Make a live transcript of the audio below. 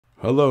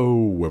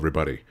Hello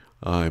everybody,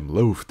 I'm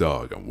Loaf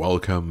Dog and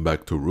welcome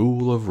back to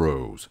Rule of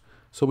Rose.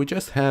 So we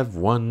just have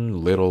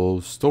one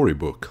little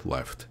storybook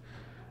left.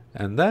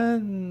 And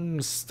then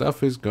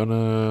stuff is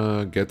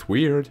gonna get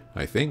weird,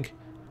 I think.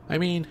 I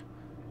mean,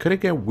 could it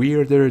get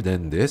weirder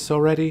than this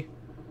already?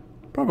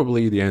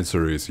 Probably the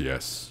answer is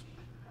yes.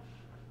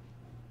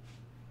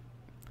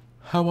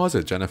 How was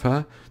it,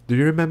 Jennifer? Do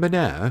you remember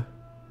now?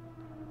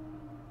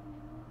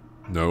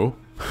 No.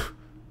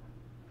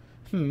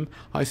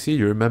 I see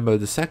you remember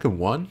the second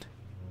one.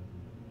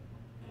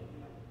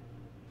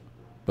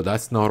 But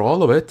that's not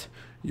all of it.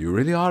 You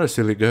really are a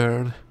silly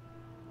girl.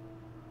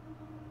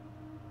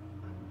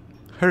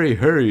 Hurry,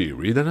 hurry,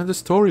 read another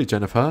story,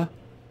 Jennifer.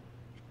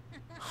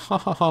 Ha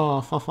ha ha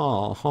ha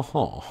ha ha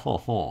ha ha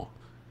ha.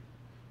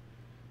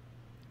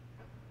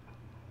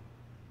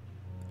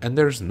 And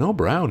there's no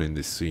Brown in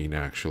this scene,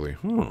 actually.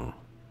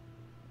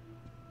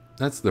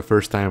 That's the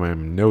first time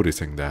I'm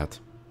noticing that.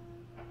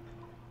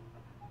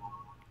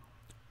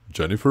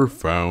 Jennifer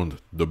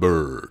found the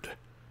bird.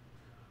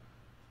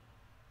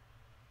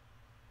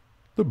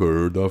 The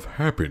bird of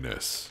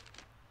happiness.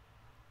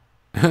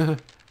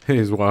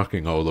 He's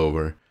walking all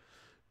over.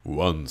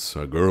 Once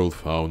a girl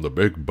found a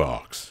big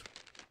box.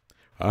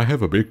 I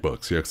have a big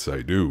box, yes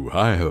I do.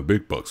 I have a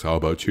big box, how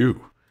about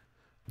you?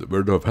 The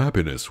bird of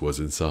happiness was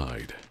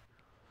inside.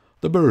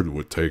 The bird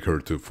would take her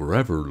to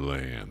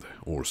Foreverland,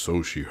 or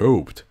so she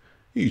hoped.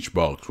 Each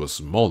box was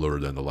smaller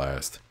than the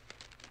last.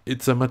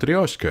 It's a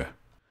matryoshka.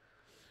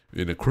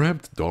 In a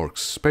cramped, dark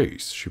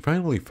space, she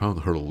finally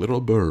found her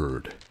little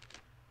bird.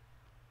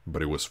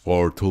 But it was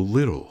far too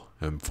little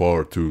and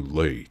far too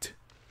late.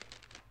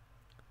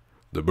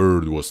 The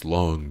bird was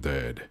long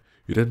dead.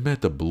 It had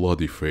met a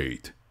bloody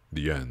fate.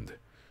 The end.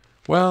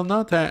 Well,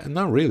 not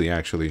really,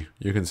 actually.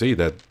 You can see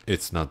that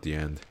it's not the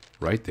end.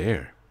 Right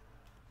there.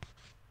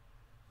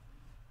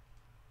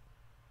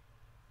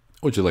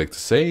 Would you like to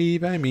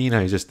save? I mean,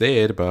 I just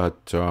did,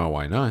 but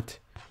why not?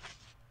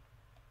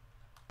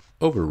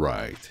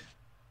 Overwrite.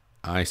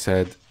 I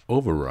said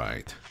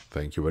overwrite.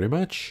 Thank you very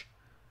much.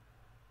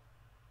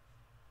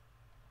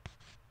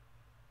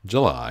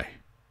 July.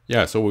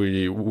 Yeah, so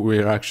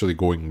we're actually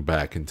going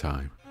back in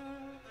time.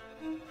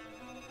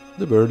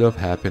 The bird of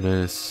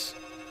happiness.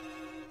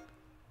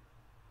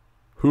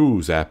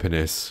 Whose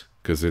happiness?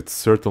 'Cause it's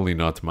certainly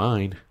not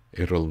mine.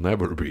 It'll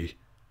never be.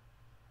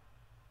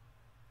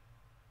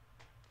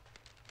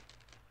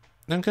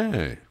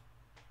 Okay.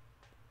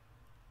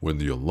 When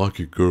the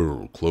unlucky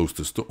girl closed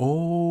the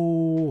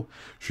door,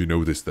 she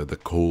noticed that the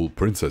cold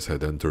princess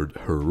had entered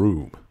her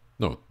room.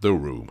 No, the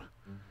room.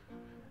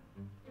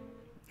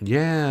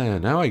 Yeah,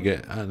 now I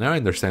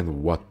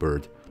understand what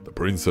bird. The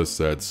princess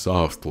said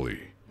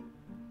softly.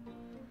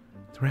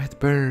 The red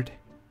bird.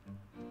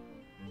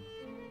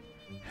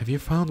 Have you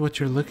found what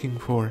you're looking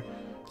for?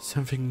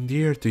 Something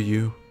dear to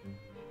you?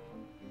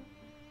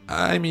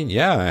 I mean,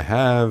 yeah, I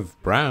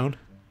have Brown.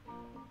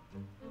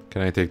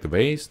 Can I take the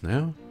vase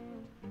now?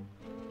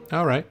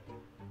 Alright.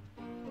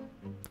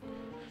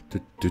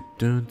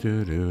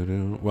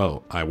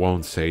 Well, I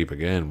won't save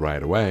again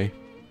right away.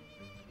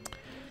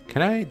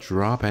 Can I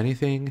drop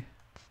anything?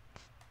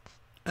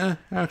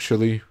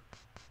 Actually.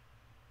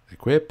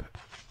 Equip.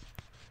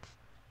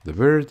 The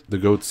bird, the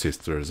goat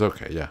sisters.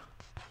 Okay, yeah.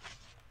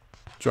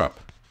 Drop.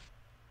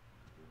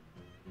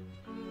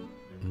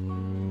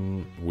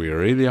 We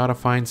really ought to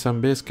find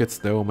some biscuits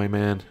though, my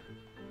man.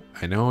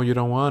 I know you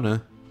don't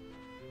wanna.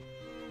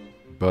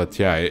 But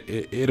yeah,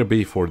 it'll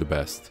be for the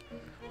best.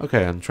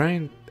 Okay,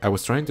 I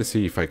was trying to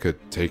see if I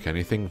could take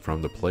anything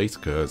from the place,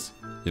 cause,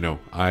 you know,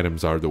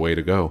 items are the way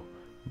to go.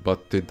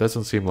 But it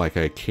doesn't seem like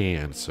I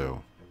can,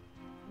 so.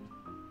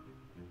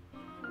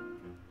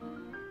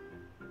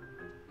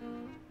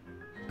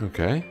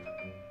 Okay.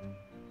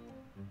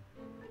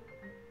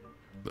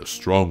 The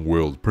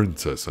strong-willed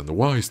princess and the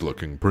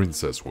wise-looking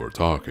princess were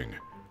talking.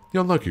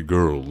 The unlucky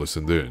girl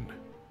listened in.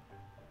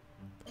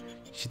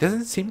 She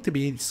doesn't seem to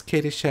be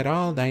skittish at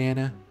all,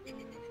 Diana.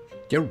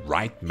 You're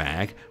right,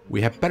 Mag.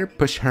 We had better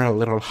push her a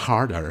little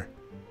harder.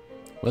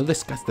 We'll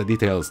discuss the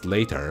details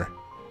later.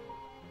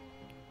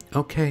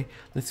 Okay,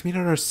 let's meet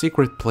at our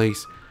secret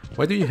place.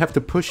 Why do you have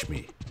to push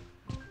me?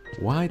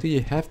 Why do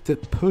you have to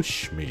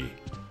push me?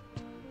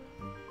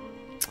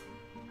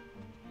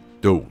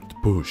 Don't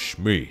push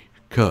me,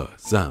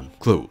 'cause I'm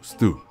close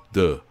to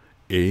the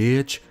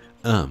edge.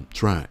 I'm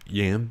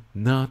trying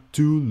not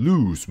to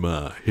lose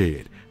my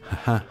head. Ha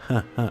ha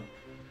ha ha.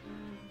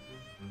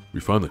 We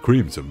found a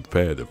crimson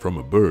feather from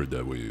a bird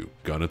that we're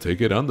gonna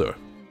take it under.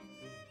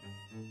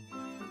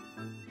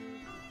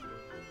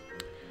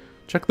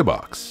 Check the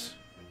box.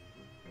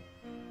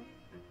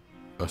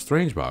 A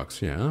strange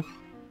box, yeah.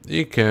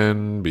 It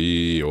can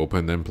be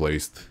opened and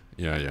placed.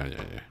 Yeah.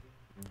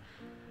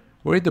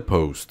 Read the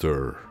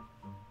poster.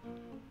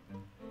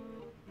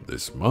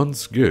 This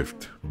month's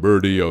gift,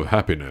 Birdie of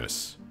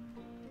Happiness.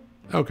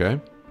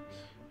 Okay.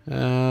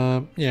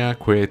 Yeah,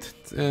 quit.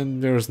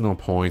 And there's no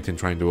point in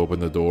trying to open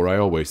the door. I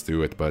always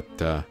do it, but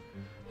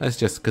that's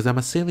just because I'm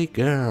a silly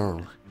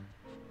girl.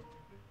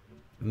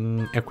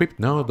 Equipped?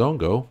 No, don't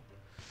go.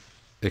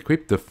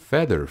 equip the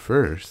feather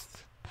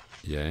first.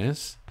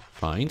 Yes,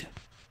 fine.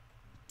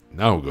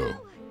 Now go.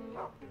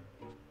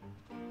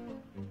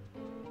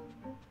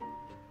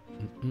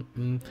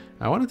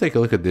 I want to take a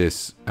look at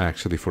this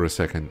actually for a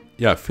second.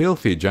 Yeah,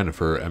 filthy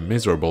Jennifer and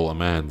miserable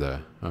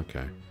Amanda.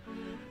 Okay.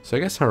 So I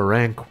guess her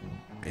rank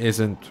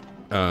isn't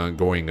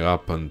going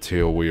up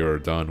until we are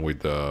done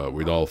with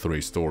all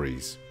 3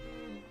 stories.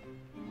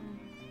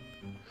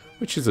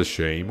 Which is a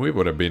shame. We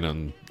would have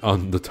been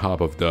on the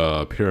top of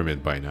the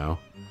pyramid by now.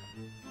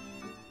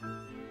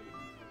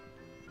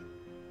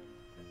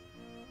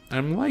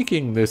 I'm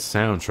liking this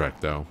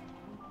soundtrack though.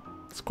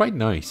 It's quite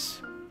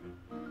nice.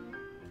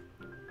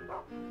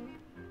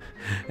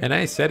 And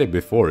I said it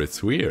before,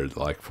 it's weird,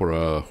 like for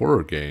a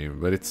horror game,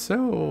 but it's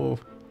so,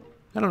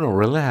 I don't know,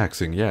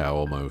 relaxing, yeah,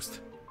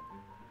 almost.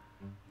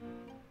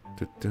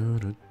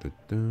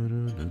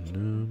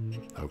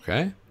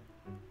 Okay.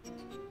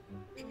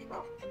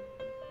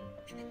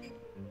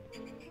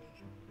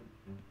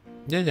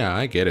 Yeah,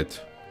 I get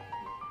it.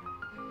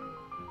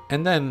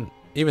 And then,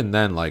 even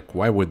then, like,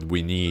 why would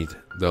we need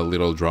the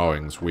little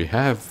drawings? We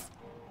have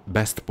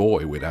Best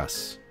Boy with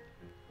us.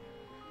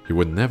 He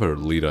would never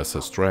lead us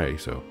astray,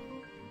 so...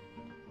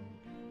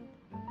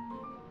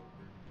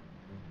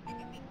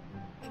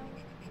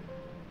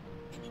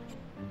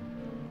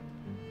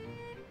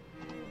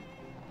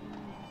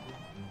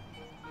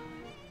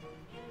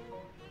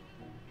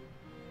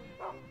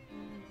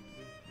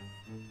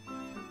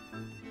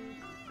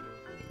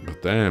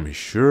 But damn, he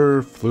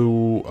sure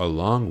flew a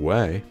long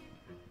way.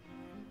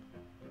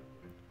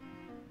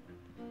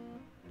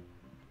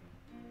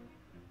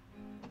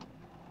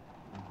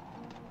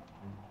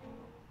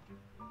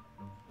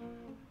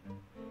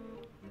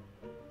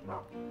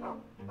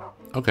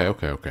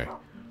 Okay.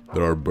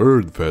 There are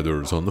bird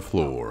feathers on the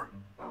floor.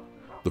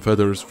 The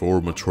feathers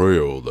form a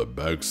trail that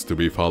begs to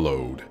be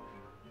followed.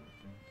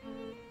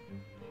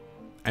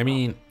 I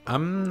mean,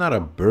 I'm not a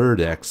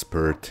bird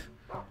expert.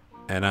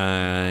 And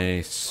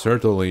I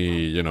certainly,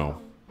 you know,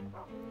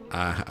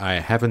 I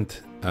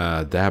haven't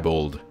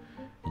dabbled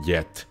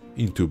yet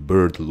into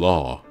bird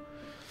law.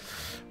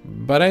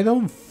 But I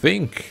don't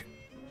think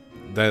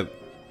that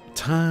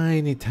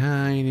tiny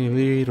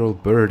little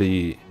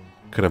birdie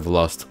could have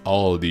lost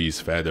all these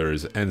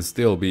feathers and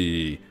still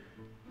be,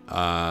 you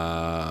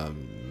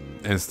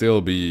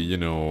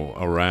know,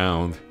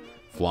 around,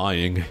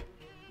 flying.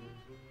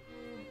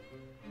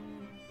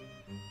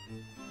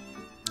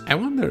 I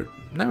wonder...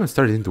 Now I'm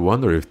starting to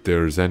wonder if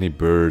there's any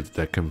bird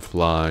that can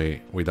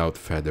fly without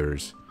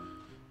feathers.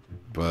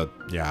 But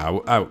yeah,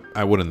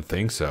 I wouldn't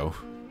think so.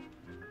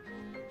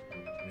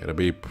 It'll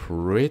be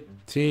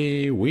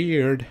pretty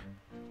weird.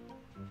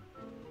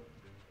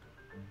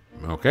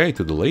 Okay,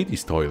 to the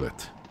ladies'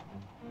 toilet.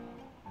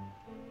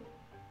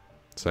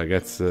 So I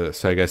guess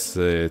it's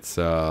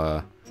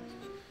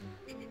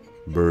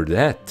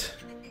birdette.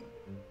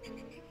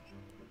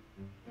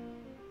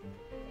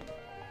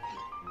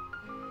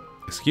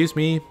 Excuse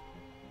me.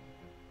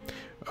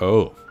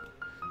 Oh,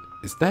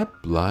 is that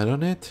blood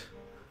on it?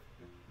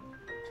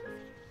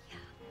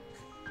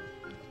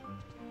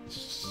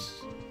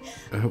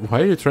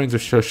 Why are you trying to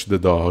shush the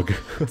dog?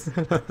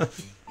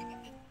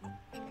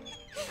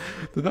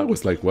 The dog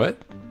was like, what?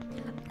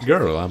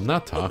 Girl, I'm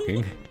not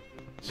talking.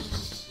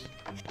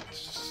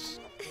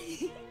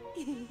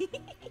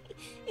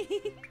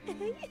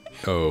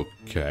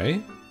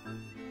 Okay.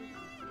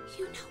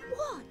 You know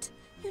what?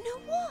 You know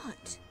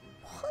what?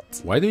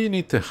 What? Why do you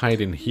need to hide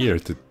in here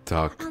to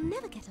talk I'll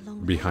never get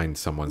along behind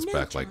someone's no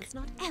back? Like,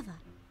 not ever.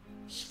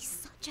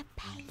 She's such a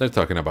pain. they're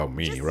talking about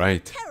me, Just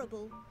right?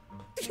 Terrible.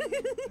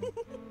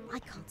 I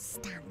can't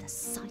stand the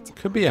sight of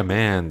Could be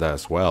Amanda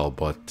as well,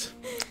 but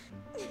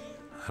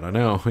I don't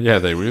know. Yeah,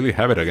 they really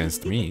have it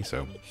against me,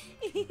 so.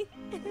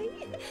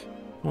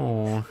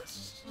 Oh.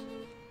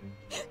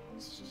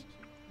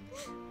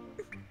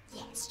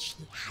 Yes, she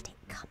had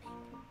it coming.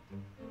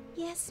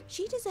 Yes,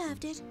 she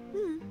deserved it.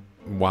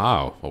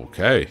 Wow,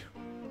 okay.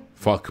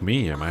 Fuck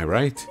me, am I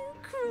right? Too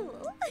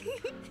cruel.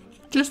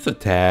 Just a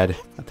tad,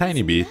 a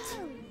tiny bit.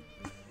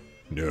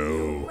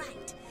 No.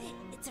 Right.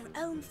 It's her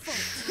own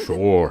fault.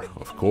 Sure,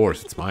 of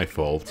course, it's my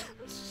fault.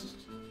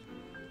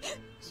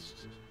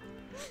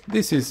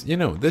 This is, you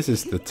know, this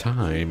is the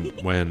time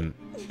when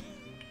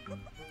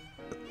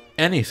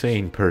any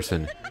sane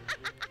person,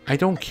 I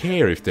don't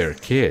care if they're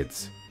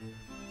kids,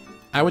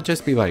 I would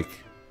just be like,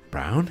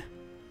 Brown?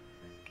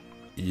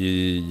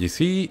 You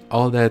see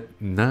all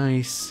that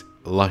nice,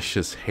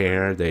 luscious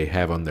hair they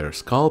have on their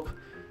scalp?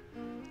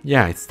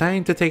 Yeah, it's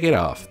time to take it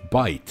off.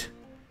 Bite.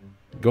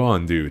 Go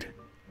on, dude.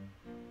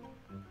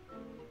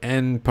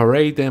 And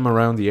parade them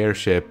around the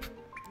airship,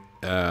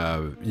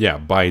 yeah,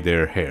 by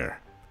their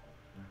hair.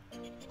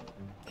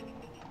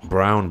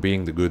 Brown,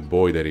 being the good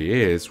boy that he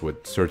is,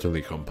 would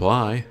certainly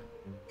comply.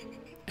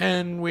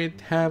 And we'd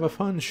have a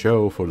fun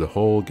show for the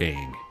whole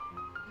gang.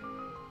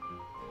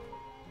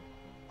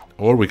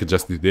 Or we could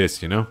just do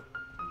this, you know?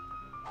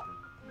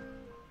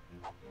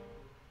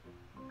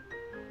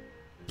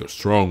 The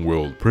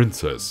strong-willed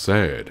princess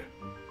said.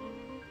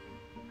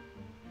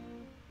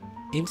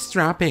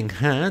 Eavesdropping,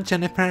 huh,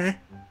 Jennifer?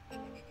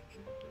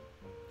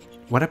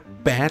 What a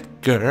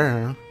bad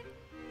girl.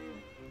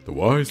 The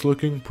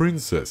wise-looking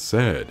princess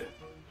said.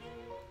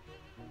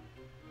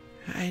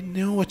 I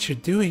know what you're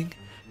doing.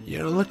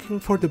 You're looking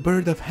for the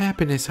bird of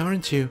happiness,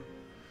 aren't you?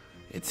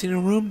 It's in a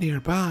room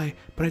nearby,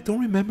 but I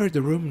don't remember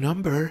the room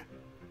number.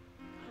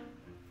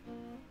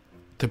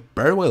 The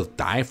bird will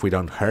die if we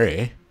don't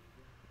hurry.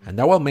 And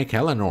that will make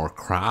Eleanor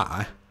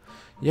cry.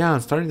 Yeah, I'm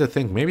starting to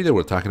think maybe they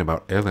were talking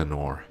about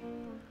Eleanor.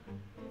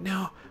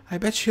 No, I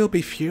bet she'll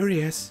be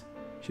furious.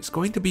 She's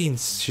going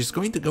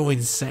to go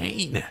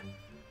insane.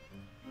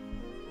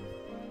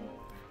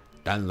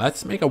 Then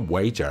let's make a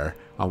wager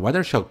on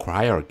whether she'll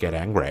cry or get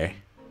angry.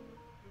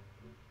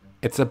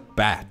 It's a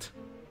bet.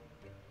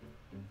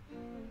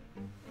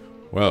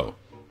 Well,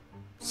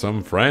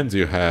 some friends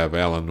you have,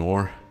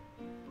 Eleanor.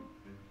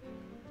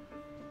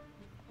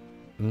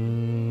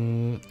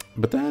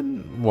 But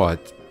then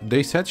what?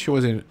 They said she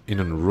was in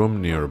a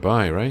room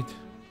nearby, right?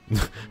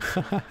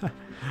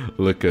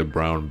 Look at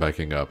Brown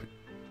backing up.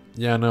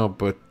 Yeah, no,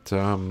 but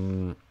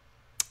no,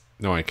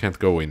 I can't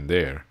go in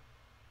there.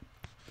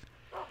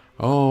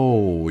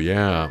 Oh,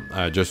 yeah,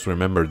 I just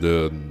remembered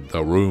the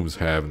rooms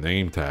have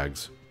name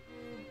tags.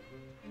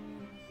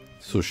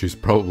 So she's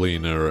probably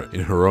in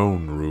her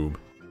own room.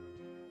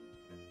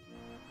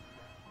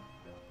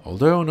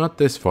 Although not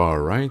this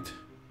far, right?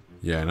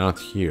 Yeah, not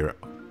here.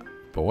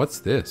 But what's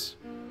this?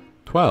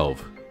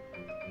 12.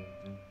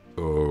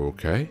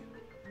 Okay.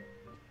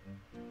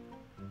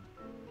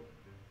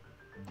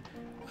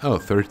 Oh,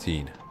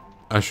 13.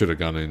 I should have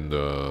gone in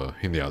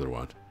the other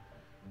one.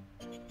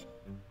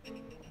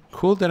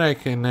 Cool that I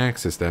can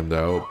access them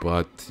though,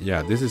 but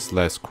yeah, this is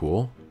less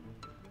cool.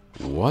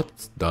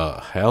 What the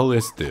hell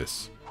is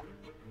this?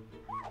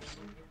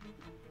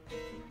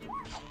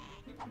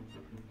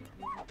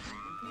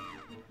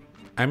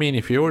 I mean,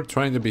 if you were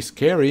trying to be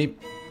scary,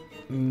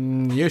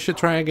 you should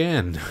try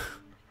again.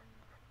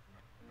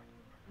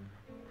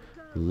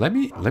 Let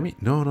me,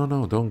 no,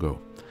 don't go.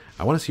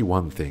 I want to see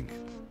one thing.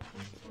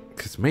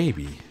 Because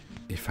maybe,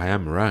 if I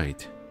am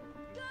right.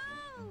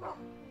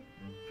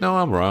 No,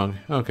 I'm wrong.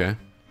 Okay.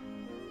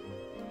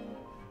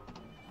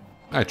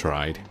 I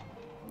tried.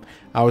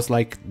 I was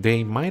like,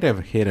 they might have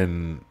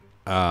hidden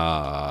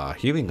a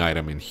healing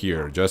item in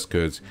here just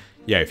because,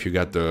 yeah, if you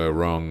got the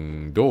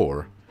wrong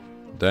door,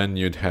 then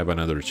you'd have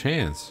another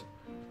chance.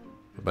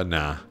 But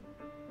nah.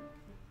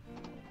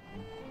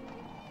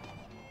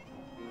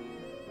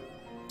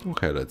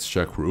 Okay, let's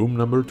check room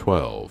number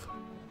 12.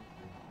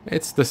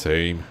 It's the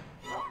same.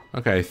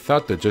 Okay, I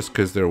thought that just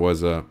because there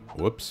was a...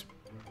 Whoops.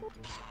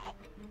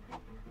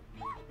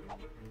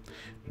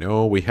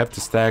 No, we have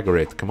to stagger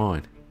it. Come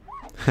on.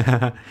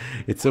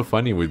 It's so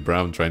funny with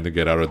Brown trying to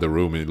get out of the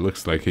room. It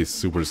looks like he's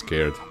super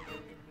scared.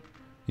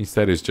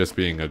 Instead, he's just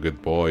being a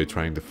good boy,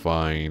 trying to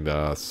find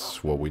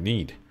us what we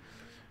need.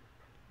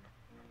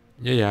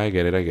 Yeah, I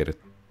get it.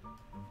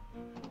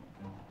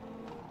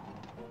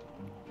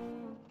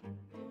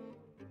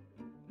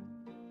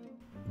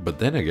 But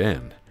then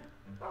again,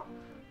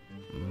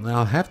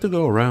 I'll have to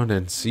go around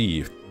and see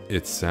if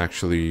it's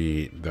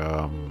actually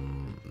the...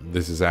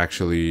 this is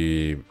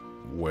actually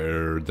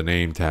where the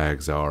name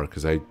tags are,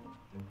 because I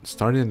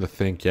started to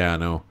think, yeah,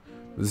 no,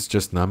 this is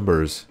just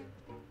numbers.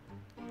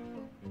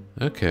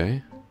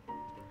 Okay.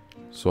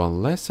 So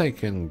unless I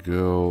can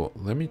go...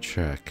 Let me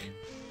check.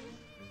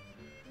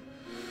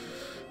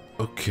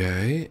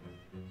 Okay.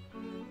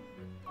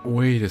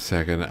 Wait a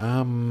second.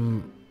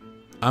 I'm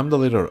the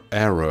little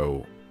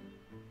arrow.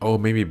 Oh,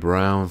 maybe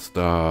Brown's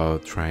the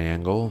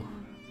triangle.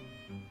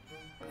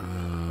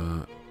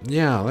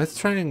 Yeah, let's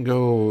try and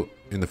go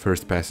in the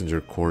first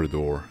passenger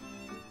corridor.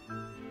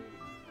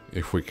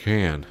 If we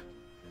can.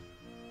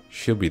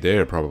 She'll be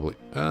there probably.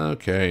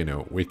 Okay,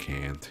 no, we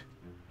can't.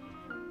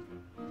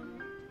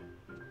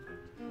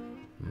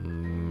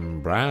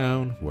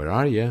 Brown, where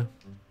are you?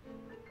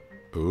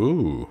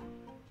 Ooh.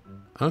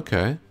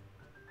 Okay.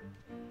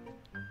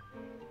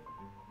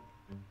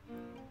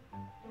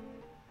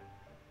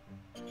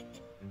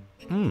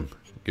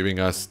 Giving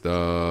us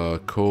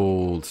the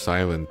cold,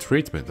 silent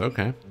treatment.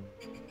 Okay.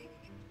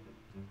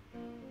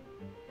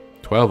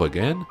 12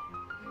 again?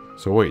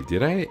 So wait,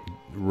 did I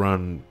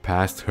run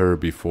past her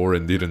before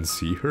and didn't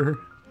see her?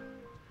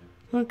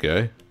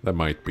 Okay, that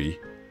might be.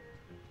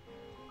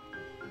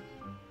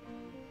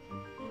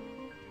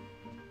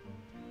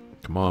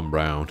 Come on,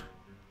 Brown.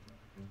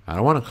 I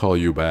don't want to call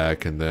you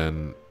back and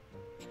then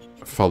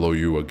follow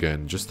you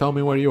again. Just tell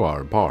me where you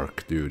are.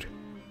 Bark, dude.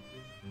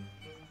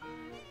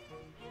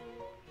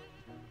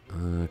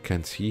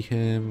 Can't see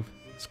him.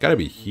 It's gotta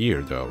be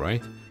here though,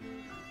 right?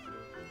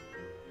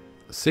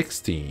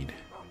 16.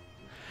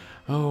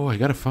 Oh, I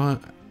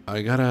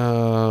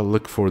gotta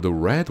look for the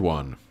red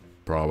one,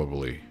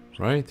 probably,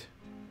 right?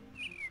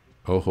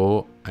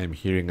 Oh, I'm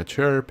hearing a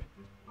chirp.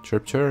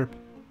 Chirp, chirp.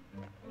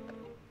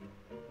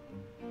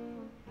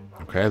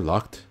 Okay,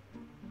 locked.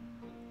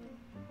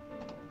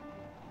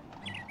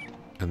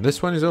 And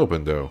this one is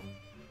open though.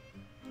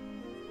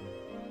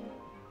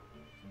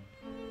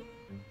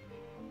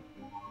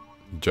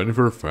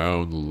 Jennifer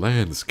found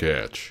land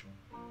sketch.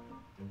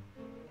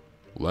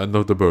 Land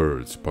of the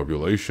birds,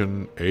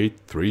 population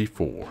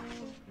 834.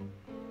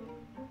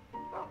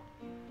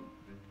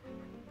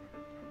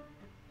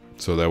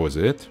 So that was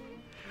it?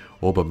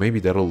 Oh, but maybe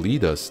that'll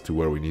lead us to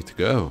where we need to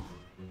go.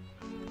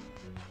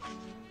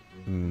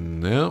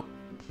 No,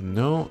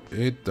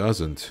 it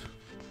doesn't.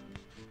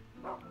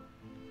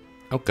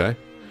 Okay.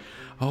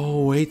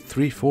 Oh,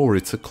 834,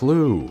 it's a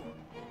clue.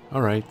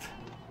 Alright.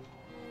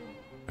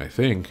 I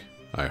think.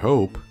 I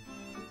hope.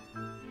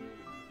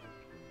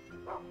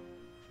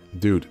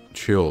 Dude,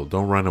 chill,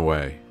 don't run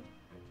away.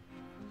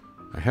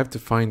 I have to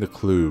find the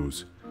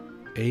clues.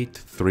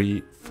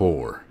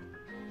 834.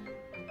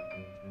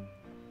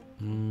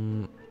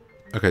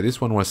 Okay,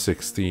 this one was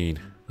 16.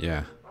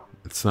 Yeah,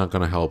 it's not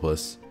gonna help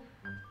us.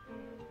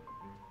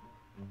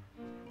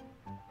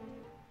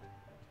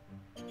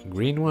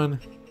 Green one?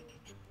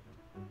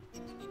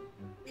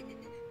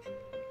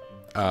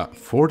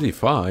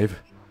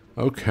 45?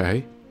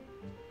 Okay.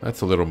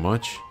 That's a little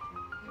much.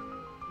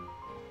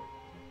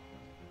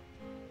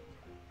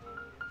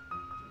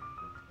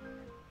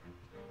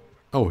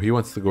 Oh, he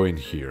wants to go in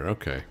here.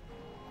 Okay.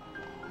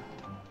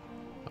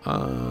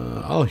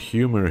 I'll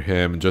humor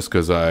him just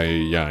because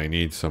I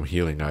need some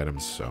healing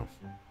items, so.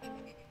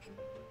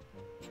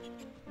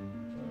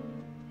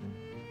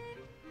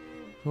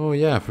 Oh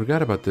yeah, I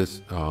forgot about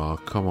this. Oh,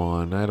 come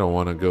on. I don't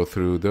want to go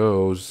through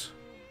those.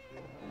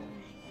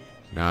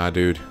 Nah,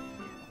 dude.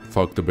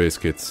 Fuck the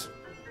biscuits.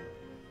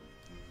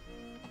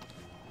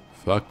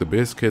 Fuck the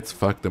biscuits,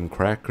 fuck them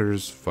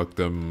crackers, fuck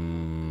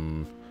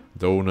them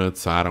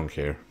donuts, I don't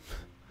care.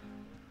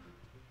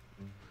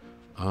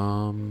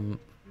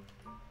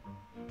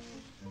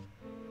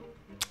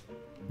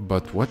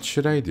 But what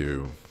should I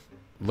do?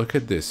 Look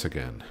at this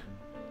again.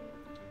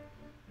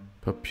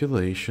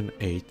 Population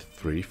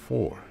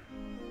 834.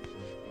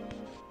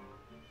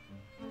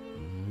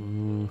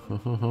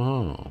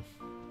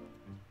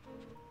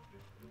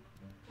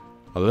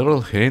 A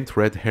little hint,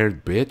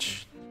 red-haired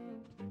bitch?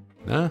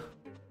 Nah?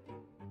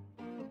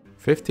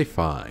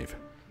 55.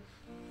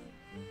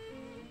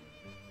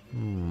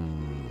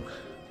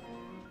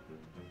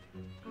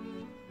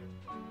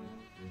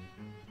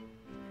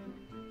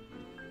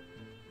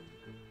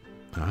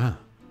 Ah.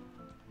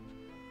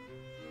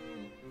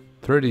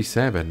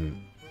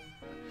 37.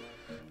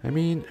 I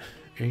mean,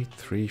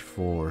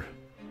 834.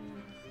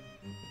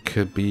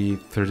 Could be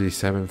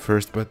 37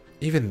 first, but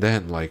even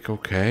then, like,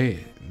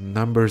 okay.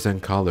 Numbers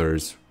and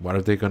colors. What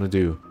are they gonna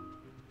do?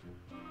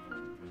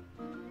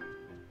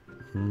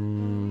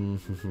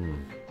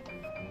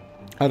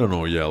 I don't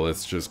know, yeah,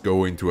 let's just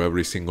go into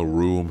every single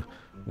room.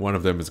 One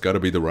of them has got to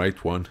be the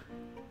right one.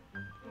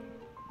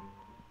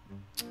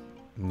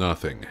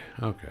 Nothing.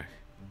 Okay.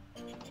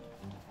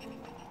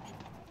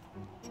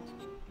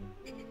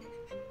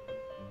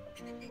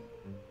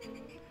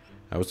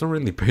 I wasn't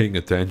really paying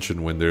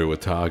attention when they were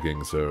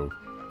talking, so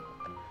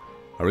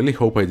I really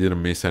hope I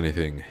didn't miss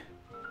anything.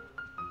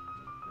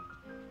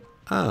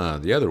 Ah,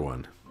 the other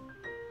one.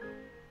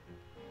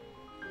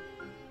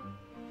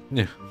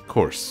 Yeah, of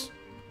course.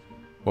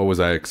 What was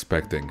I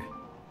expecting?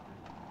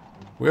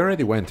 We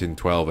already went in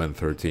 12 and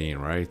 13,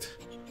 right?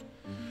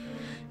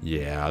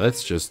 Yeah,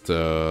 let's just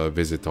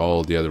visit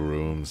all the other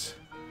rooms.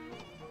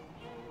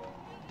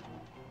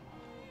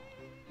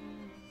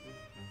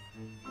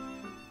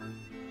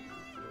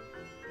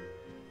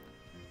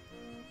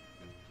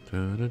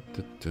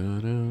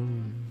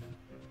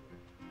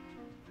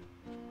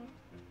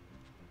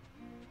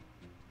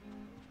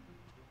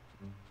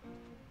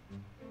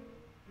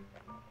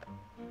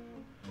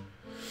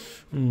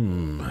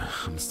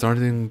 I'm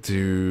starting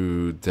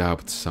to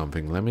doubt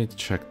something. Let me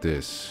check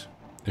this.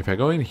 If I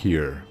go in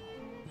here,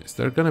 is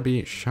there gonna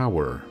be a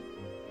shower?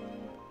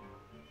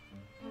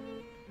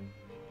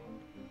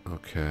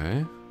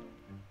 Okay.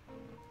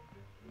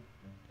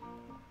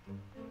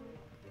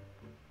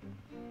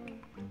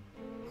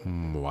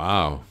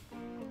 Wow.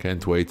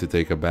 Can't wait to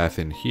take a bath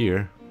in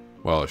here.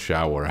 Well, a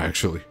shower,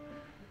 actually.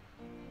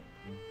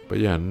 But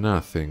yeah,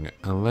 nothing.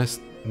 Unless...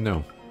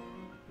 no.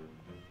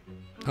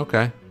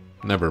 Okay.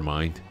 Never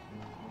mind.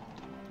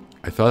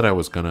 I thought I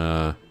was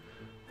gonna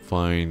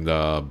find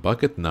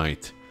Bucket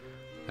Knight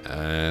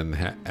and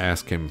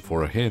ask him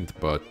for a hint,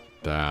 but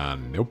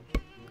nope.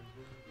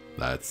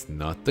 That's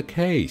not the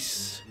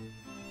case.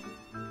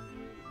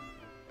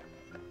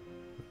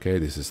 Okay,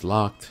 this is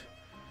locked.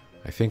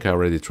 I think I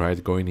already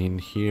tried going in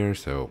here,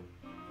 so...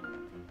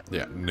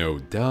 yeah, no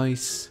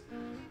dice.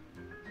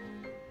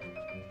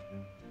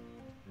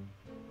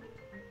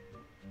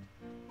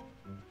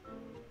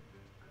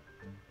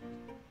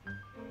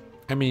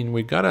 I mean,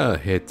 we gotta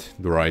hit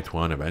the right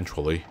one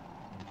eventually.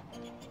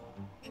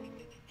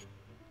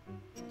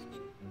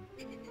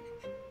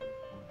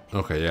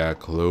 Okay, yeah,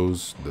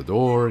 close the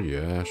door.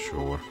 Yeah,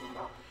 sure.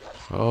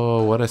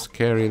 Oh, what a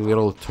scary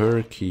little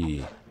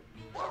turkey.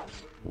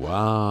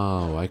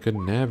 Wow, I could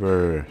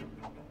never.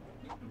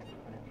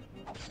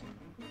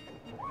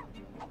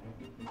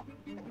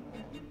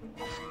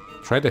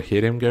 Try to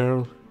hit him,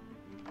 girl.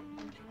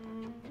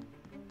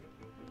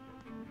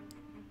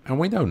 And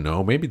we don't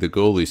know, maybe the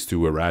goal is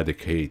to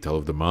eradicate all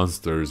of the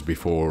monsters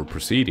before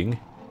proceeding.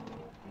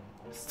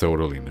 It's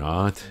totally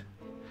not.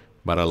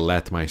 But I'll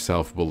let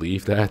myself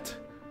believe that.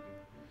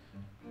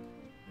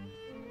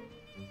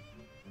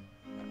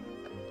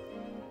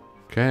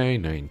 Okay,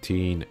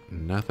 19,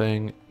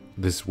 nothing.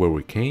 This is where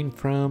we came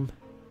from.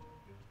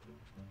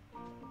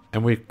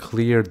 And we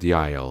cleared the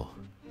aisle.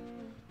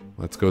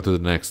 Let's go to the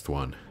next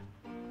one.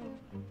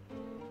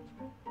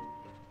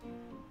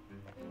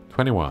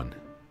 21.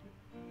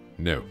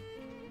 No.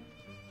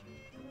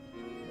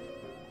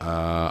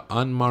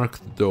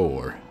 Unmarked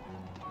door.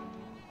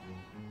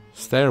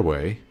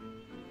 Stairway.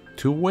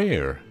 To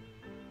where?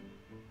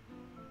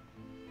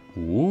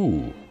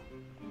 Ooh.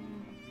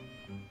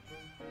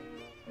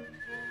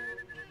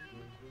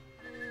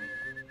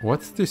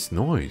 What's this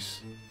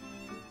noise?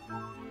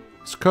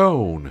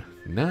 Scone.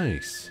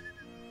 Nice.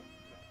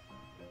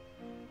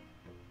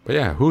 But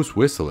yeah, who's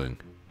whistling?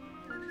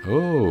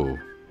 Oh.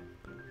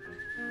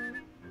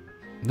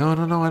 No, I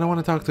don't want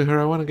to talk to her.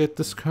 I want to get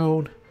the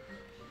scone.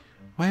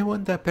 Why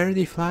won't that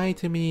birdie fly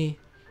to me?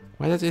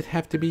 Why does it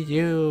have to be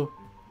you?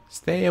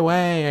 Stay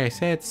away. I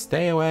said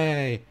stay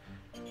away.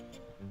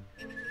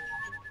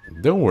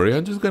 Don't worry,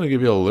 I'm just gonna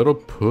give you a little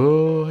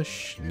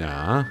push.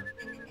 Nah.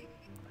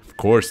 Of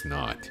course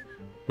not.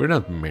 We're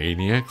not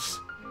maniacs.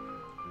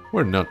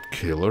 We're not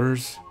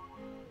killers.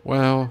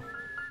 Well,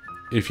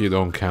 if you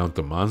don't count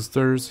the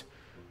monsters.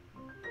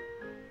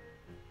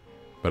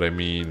 But I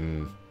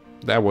mean,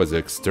 that was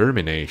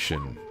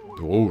extermination.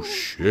 Oh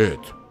shit.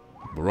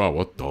 Bro,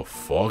 what the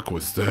fuck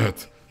was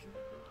that?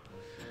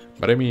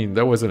 But I mean,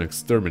 that was an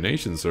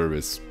extermination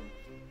service.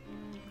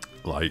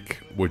 Like,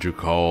 would you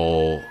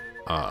call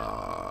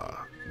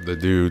the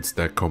dudes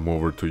that come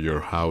over to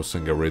your house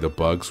and get rid of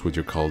bugs, would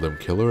you call them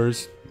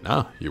killers?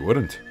 Nah, you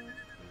wouldn't.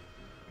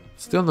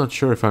 Still not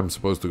sure if I'm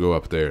supposed to go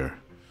up there.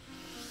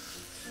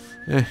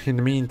 In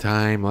the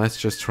meantime,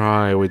 let's just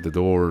try with the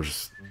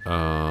doors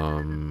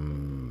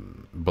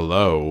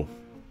below.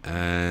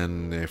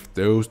 And if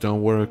those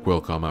don't work, we'll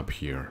come up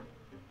here.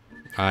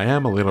 I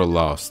am a little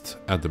lost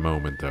at the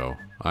moment though.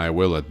 I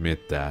will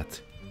admit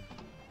that.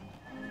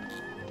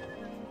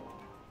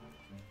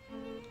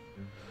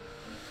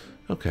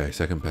 Okay,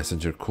 second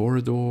passenger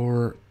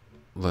corridor.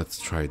 Let's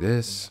try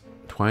this.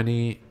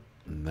 20.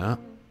 No.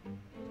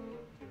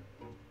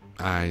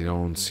 I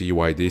don't see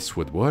why this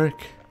would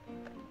work.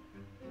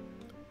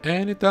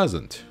 And it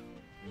doesn't.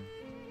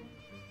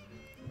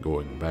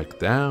 Going back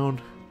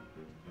down.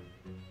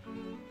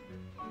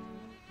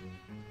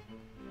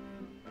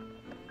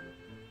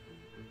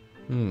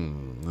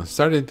 I'm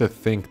starting to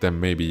think that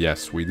maybe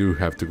yes, we do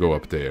have to go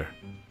up there.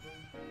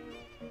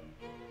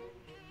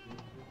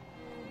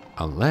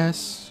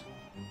 Unless...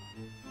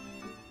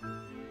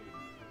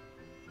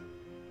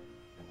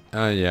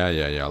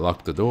 yeah,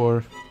 lock the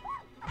door.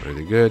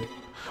 Really good.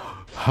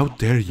 How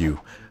dare you?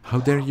 How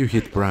dare you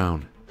hit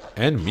Brown?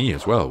 And me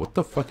as well. What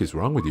the fuck is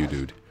wrong with you,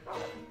 dude?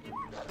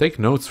 Take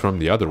notes from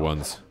the other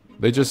ones.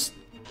 They just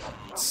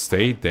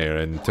stayed there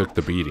and took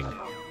the beating.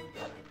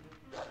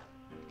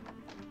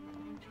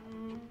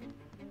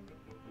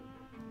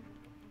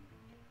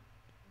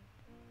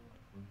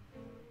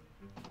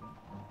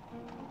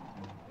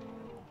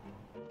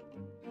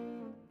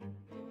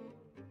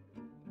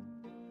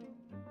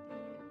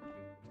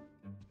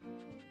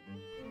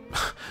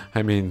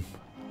 I mean,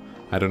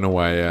 I don't know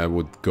why I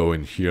would go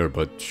in here,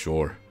 but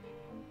sure.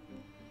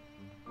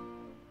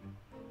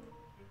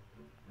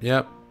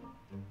 Yep,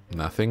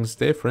 nothing's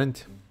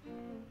different.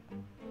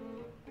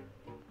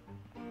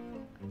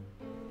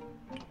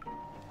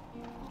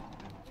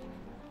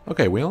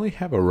 Okay, we only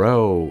have a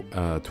row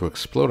to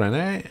explore, and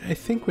I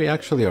think we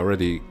actually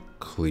already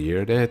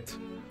cleared it.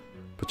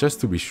 But just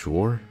to be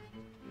sure.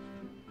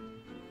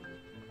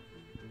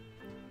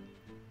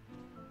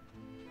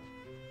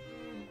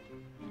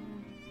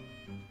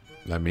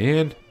 Let me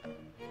in.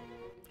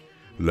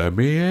 Let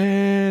me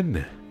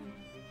in.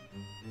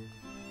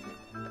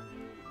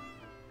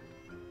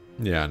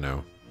 Yeah,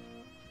 no.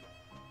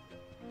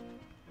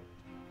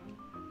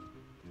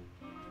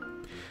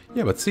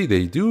 Yeah, but see,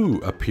 they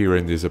do appear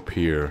and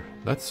disappear.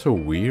 That's so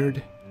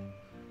weird.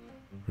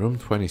 Room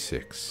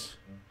 26.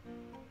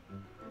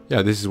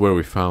 Yeah, this is where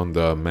we found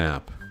the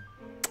map.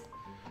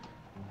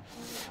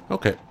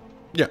 Okay.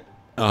 Yeah.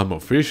 I'm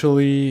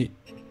officially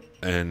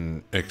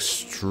and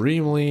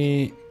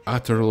extremely,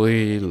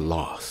 utterly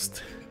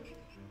lost.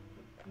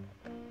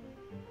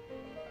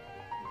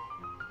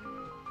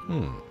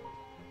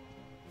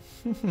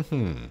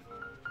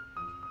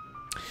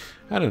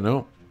 I don't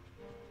know.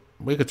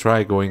 We could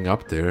try going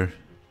up there.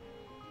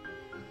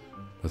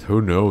 But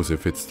who knows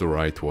if it's the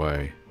right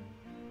way.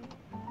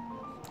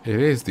 It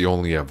is the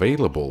only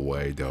available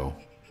way though.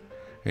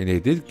 And they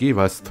did give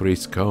us 3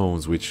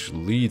 scones, which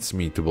leads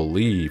me to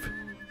believe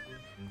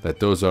that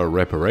those are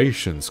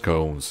reparation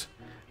scones.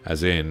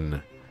 As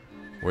in,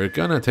 we're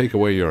gonna take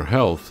away your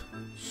health.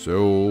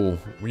 So,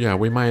 yeah,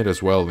 we might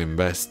as well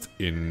invest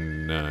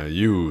in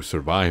you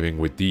surviving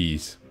with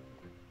these.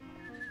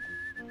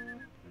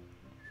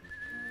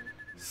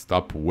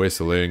 Stop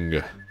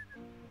whistling.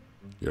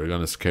 You're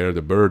gonna scare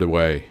the bird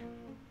away.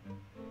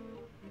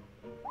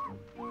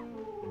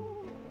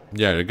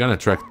 Yeah, you're gonna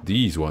attract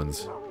these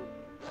ones.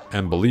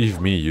 And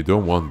believe me, you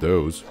don't want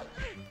those.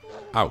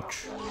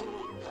 Ouch.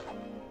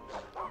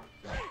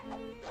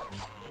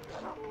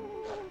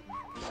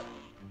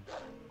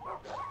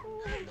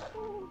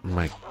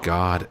 My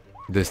god,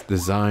 this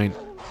design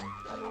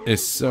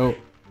is so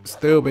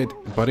stupid,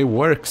 but it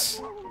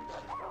works.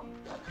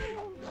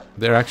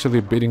 They're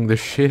actually beating the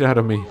shit out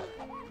of me.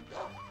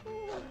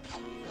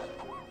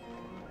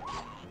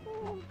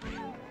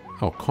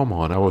 Oh, come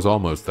on, I was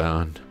almost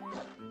down.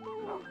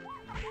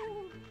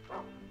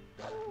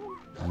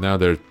 Now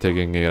they're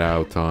taking it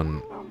out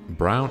on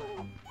Brown.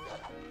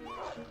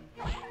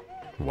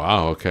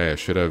 Wow, okay, I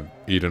should have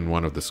eaten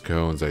one of the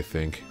scones, I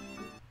think.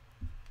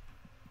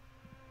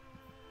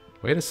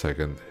 Wait a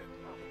second.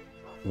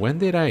 When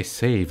did I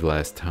save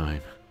last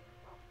time?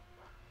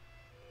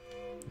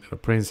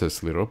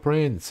 Little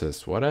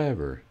princess,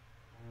 whatever.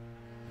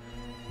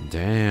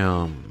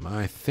 Damn,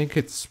 I think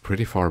it's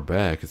pretty far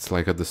back. It's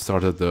like at the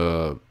start of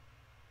the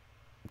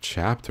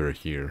chapter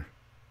here.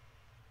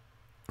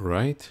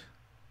 Right?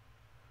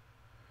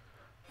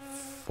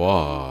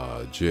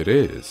 Fudge, it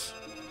is.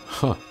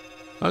 Huh,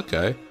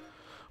 okay.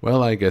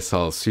 Well, I guess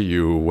I'll see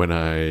you when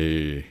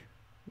I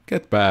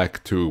get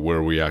back to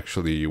where we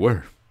actually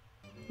were.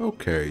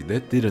 Okay,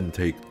 that didn't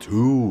take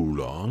too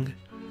long.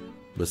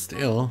 But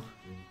still,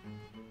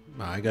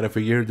 I gotta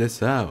figure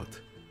this out.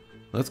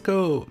 Let's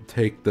go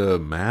take the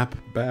map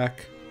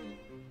back.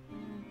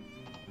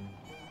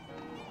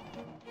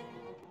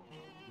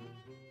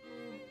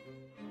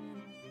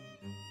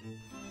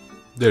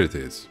 There it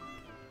is.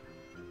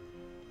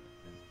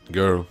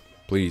 Girl,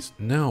 please.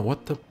 No,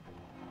 what the...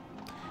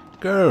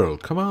 Girl,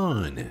 come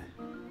on.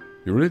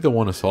 You really don't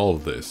want to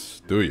solve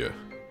this, do you?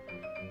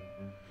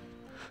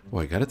 Oh,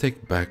 I gotta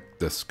take back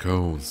the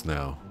scones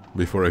now,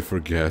 before I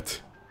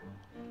forget.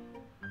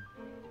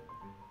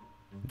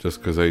 Just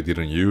because I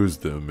didn't use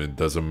them, it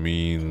doesn't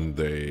mean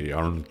they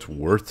aren't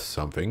worth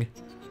something.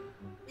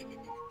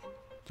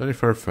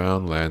 Jennifer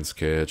found land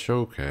sketch,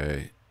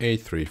 okay.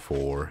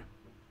 834.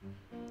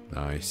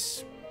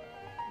 Nice.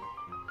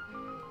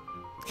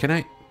 Can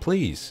I,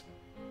 please?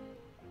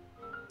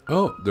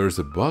 Oh, there's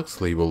a box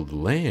labeled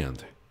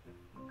land.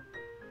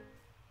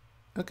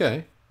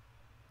 Okay.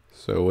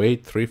 So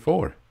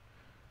 834.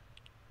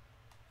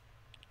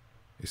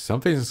 Is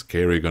something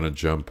scary gonna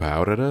jump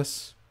out at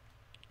us?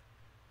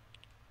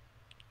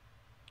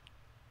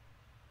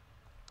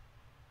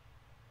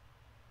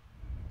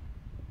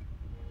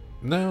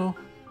 No?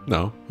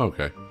 No?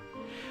 Okay.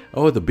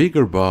 Oh, the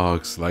bigger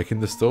box, like in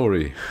the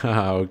story.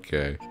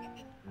 Okay.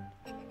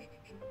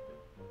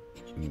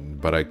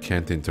 But I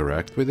can't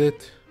interact with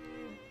it?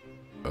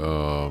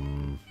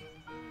 Oh.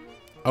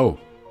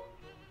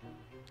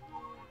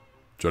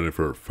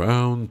 Jennifer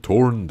found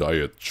torn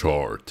diet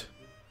chart.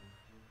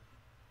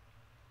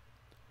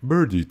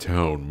 Birdie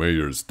Town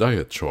Mayor's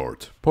diet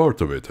chart.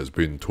 Part of it has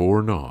been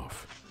torn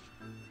off.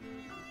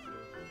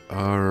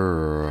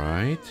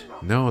 Alright.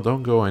 No,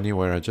 don't go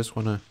anywhere. I just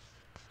want to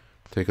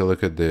take a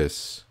look at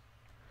this.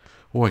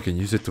 Oh, I can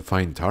use it to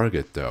find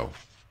target, though.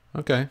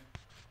 Okay.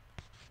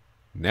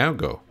 Now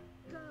go.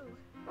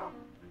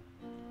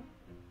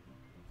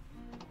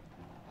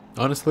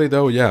 Honestly,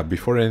 though, yeah,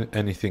 before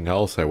anything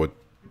else, I would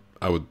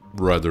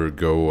rather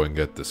go and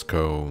get the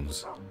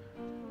scones.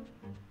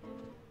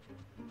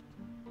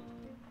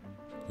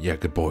 Yeah,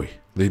 good boy.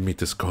 Lead me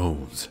to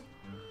scones.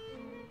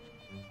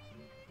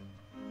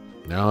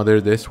 Now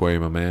they're this way,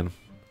 my man.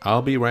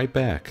 I'll be right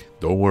back.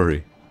 Don't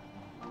worry.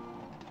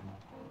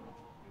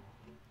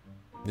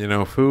 You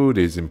know, food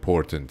is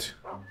important.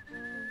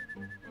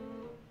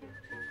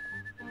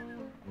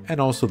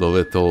 And also the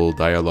little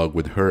dialogue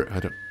with her. I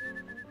don't...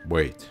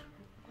 Wait.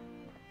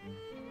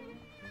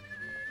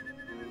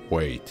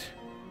 Wait.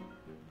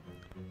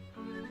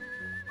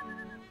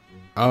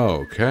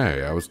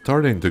 Okay, I was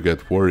starting to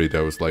get worried.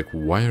 I was like,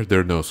 why are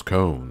there no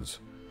scones?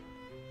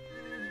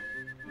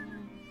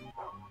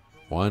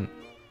 One.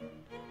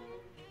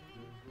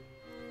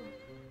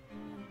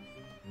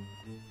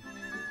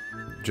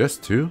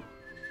 Just two?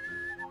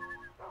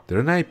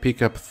 Didn't I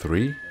pick up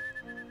three?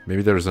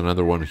 Maybe there's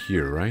another one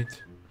here,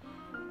 right?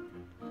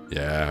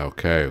 Yeah,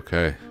 okay,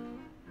 okay.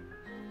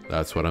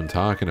 That's what I'm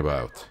talking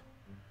about.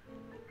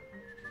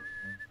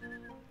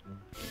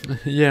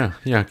 Yeah,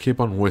 keep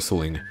on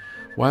whistling.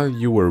 While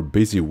you were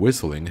busy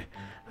whistling,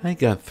 I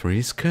got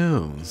 3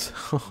 scones.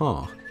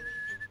 Haha.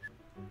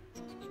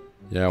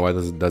 Yeah, why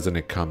doesn't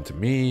it come to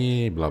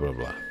me? Blah, blah,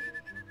 blah.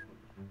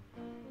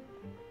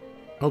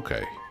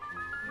 Okay.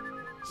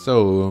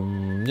 So,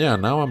 yeah,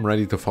 now I'm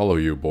ready to follow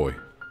you, boy.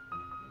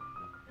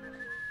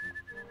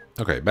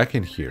 Okay, back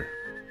in here.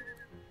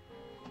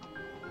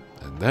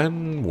 And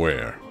then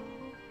where?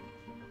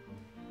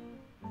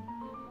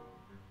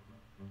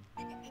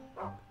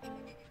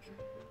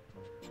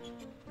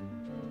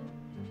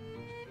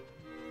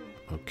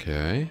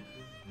 Okay.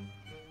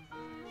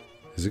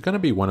 Is it gonna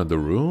be one of the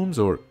rooms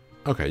or...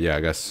 Okay, yeah,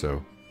 I guess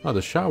so. Oh,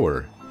 the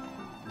shower.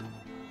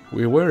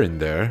 We were in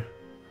there.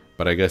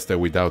 But I guess that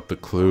without the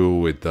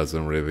clue, it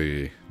doesn't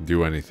really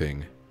do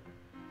anything.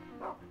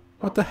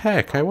 What the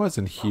heck? I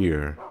wasn't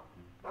here.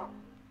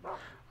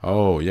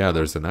 Oh, yeah,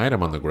 there's an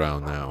item on the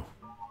ground now.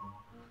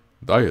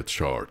 Diet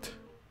chart.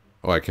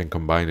 Oh, I can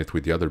combine it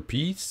with the other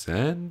piece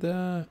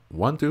and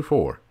 1, 2,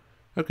 4.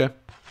 Okay.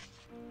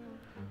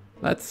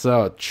 That's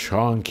a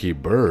chunky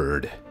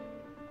bird.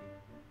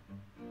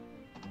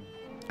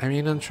 I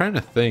mean, I'm trying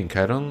to think.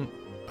 I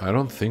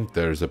don't think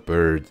there's a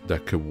bird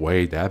that could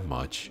weigh that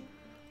much.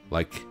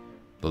 Like,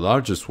 the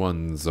largest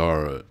ones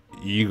are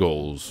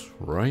eagles,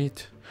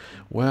 right?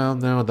 Well,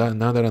 now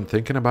that I'm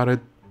thinking about it,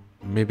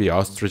 maybe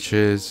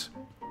ostriches.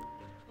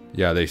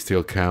 Yeah, they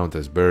still count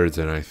as birds,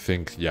 and I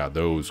think, yeah,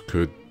 those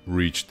could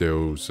reach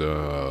those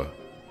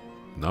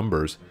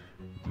numbers.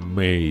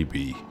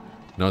 Maybe.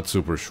 Not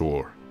super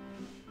sure.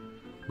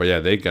 But yeah,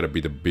 they gotta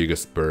be the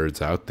biggest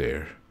birds out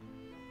there.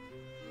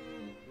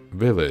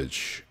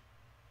 Village.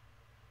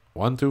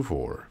 1, 2,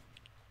 4.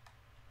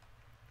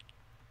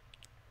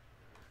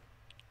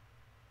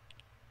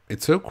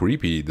 It's so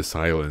creepy, the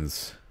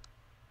silence,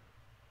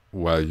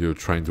 while you're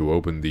trying to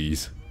open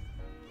these.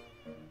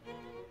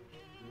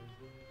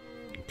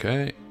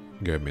 Okay,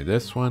 give me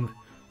this one.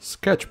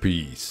 Sketch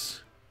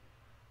piece.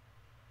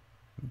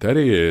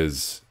 Daddy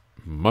is.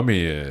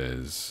 Mummy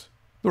is.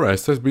 The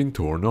rest has been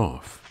torn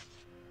off.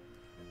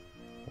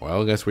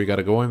 Well, guess we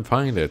gotta go and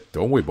find it,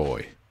 don't we,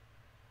 boy?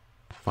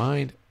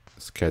 Find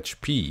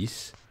sketch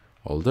piece.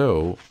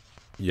 Although,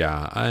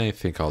 yeah, I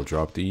think I'll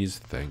drop these.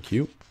 Thank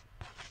you.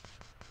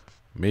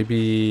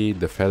 Maybe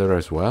the feather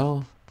as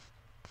well?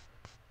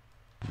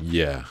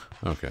 Yeah,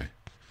 okay.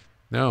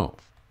 No.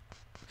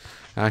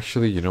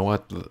 Actually, you know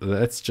what?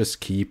 Let's just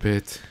keep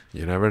it.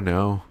 You never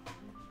know.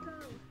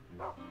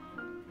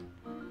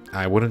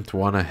 I wouldn't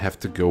want to have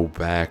to go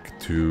back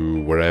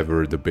to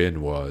wherever the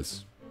bin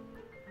was.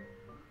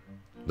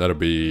 That'd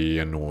be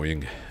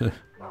annoying.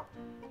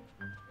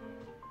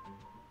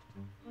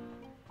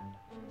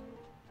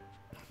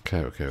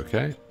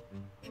 Okay.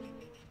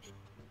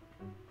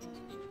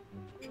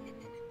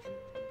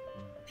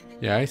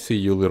 Yeah, I see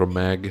you, little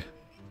Meg.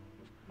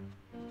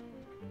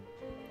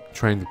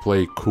 Trying to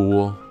play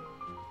cool.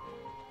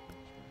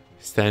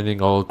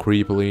 Standing all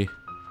creepily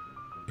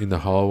in the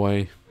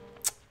hallway.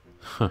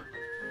 Huh.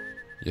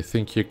 You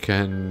think you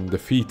can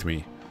defeat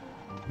me?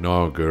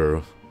 No,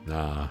 girl.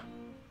 Nah.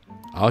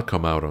 I'll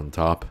come out on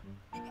top.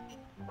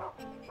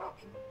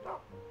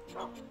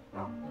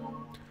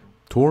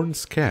 Torn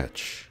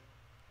sketch.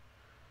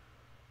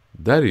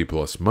 Daddy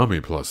plus mummy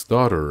plus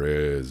daughter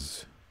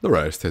is... The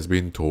rest has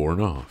been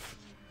torn off.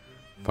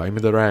 Find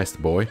me the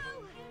rest, boy.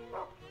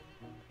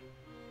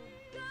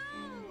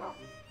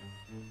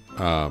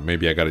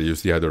 Maybe I gotta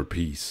use the other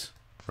piece,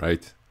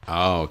 right?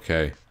 Oh,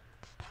 okay.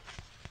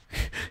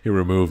 He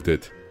removed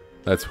it.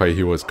 That's why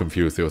he was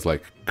confused. He was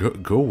like,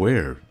 go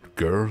where,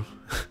 girl?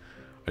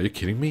 Are you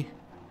kidding me?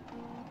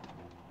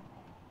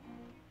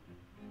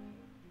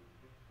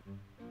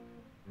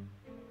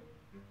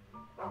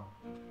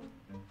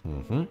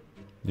 Mm-hmm.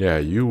 Yeah,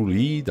 you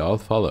lead, I'll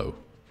follow.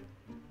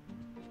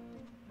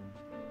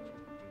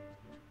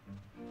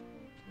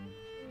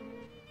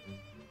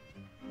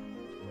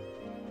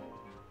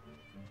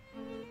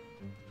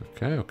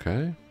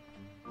 Okay.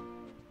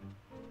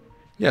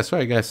 Yeah, so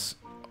I guess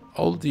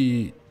all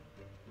the...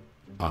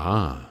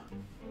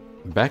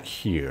 back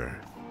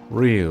here.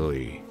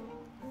 Really?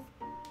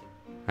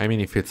 I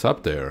mean, if it's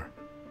up there,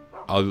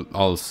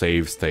 I'll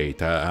save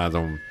state. I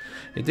don't...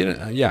 It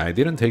didn't... yeah, it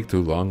didn't take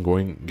too long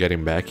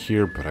getting back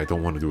here, but I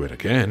don't want to do it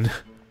again.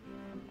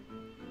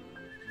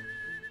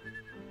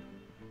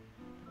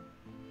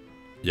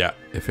 Yeah,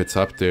 if it's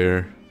up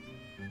there...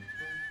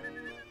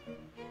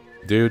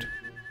 Dude...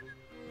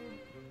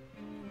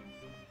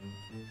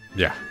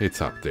 Yeah,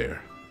 it's up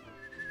there.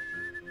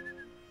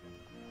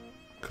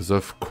 'Cause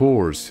of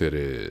course it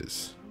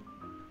is.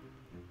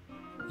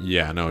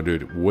 Yeah, no,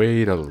 dude,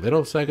 wait a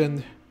little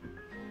second.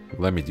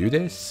 Let me do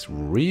this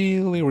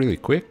really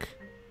quick.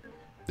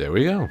 There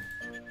we go.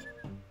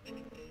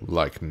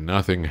 Like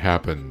nothing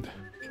happened.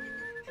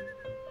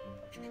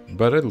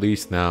 But at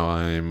least now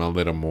I'm a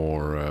little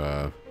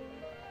more,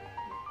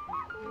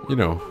 you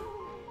know.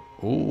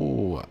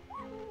 Ooh.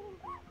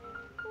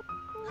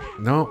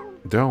 No,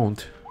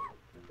 don't.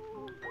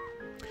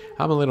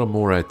 I'm a little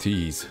more at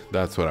ease.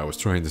 That's what I was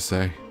trying to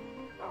say.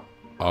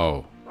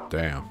 Oh,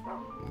 damn.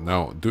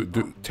 No,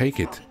 take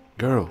it,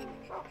 girl.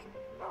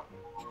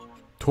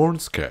 Torn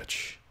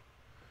sketch.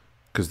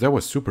 Because that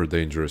was super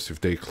dangerous. If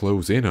they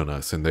close in on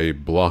us and they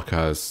block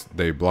us,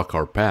 they block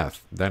our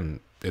path, then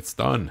it's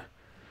done.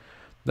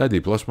 Daddy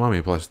plus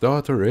mommy plus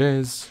daughter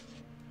is...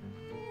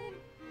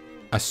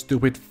 a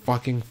stupid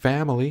fucking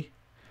family.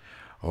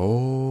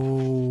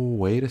 Oh,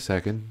 wait a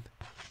second.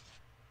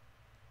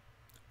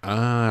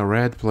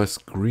 Red plus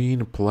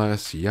green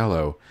plus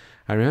yellow.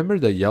 I remember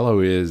that yellow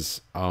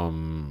is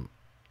 12,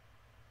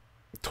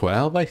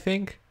 I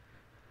think.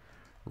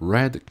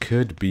 Red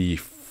could be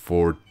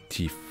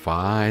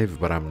 45,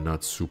 but I'm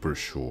not super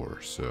sure,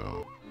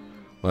 so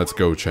let's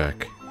go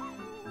check.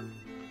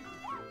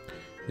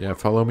 Yeah,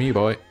 follow me,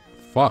 boy.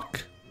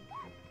 fuck?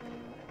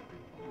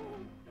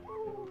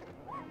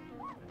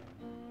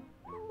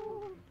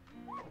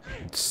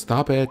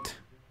 Stop it.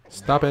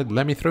 Stop it.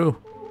 Let me through.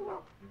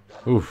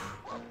 Oof.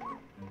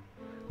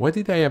 What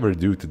did I ever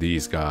do to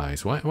these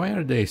guys? Why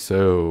are they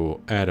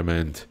so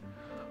adamant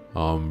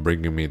on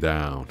bringing me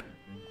down?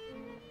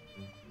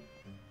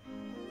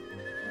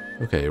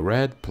 Okay,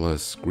 red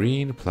plus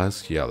green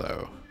plus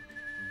yellow.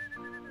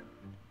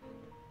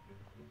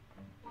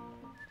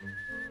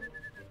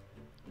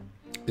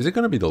 Is it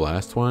gonna be the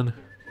last one?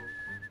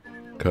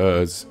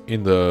 Because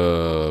in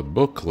the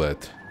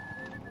booklet,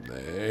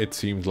 it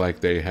seemed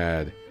like they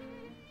had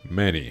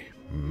many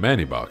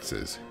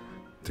boxes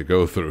to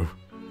go through.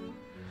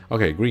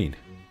 Okay, green.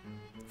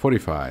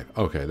 45.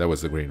 Okay, that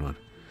was the green one.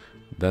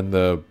 Then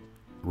the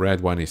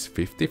red one is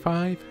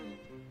 55?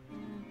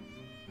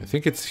 I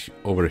think it's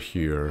over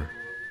here.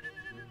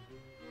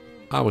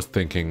 I was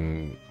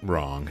thinking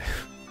wrong.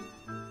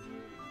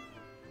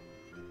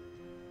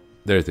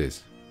 There it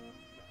is.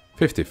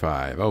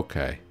 55,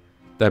 okay.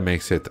 That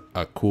makes it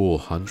a cool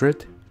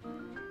 100.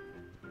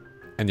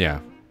 And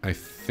yeah, I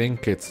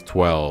think it's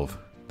 12,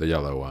 the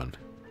yellow one.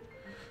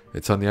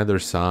 It's on the other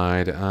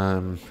side.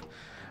 I'm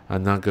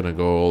not gonna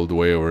go all the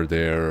way over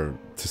there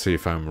to see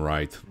if I'm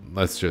right.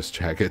 Let's just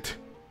check it.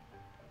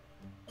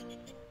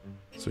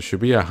 So it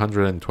should be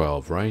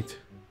 112, right?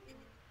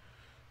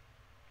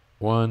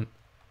 1,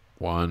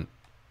 1,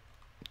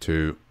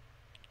 2.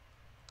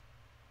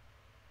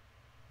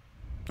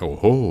 Oh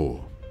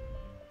ho!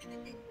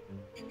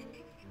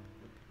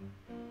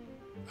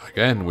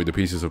 Again with the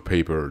pieces of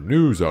paper.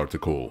 News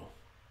article.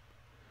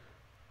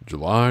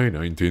 July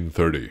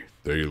 1930.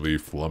 Daily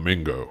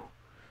Flamingo.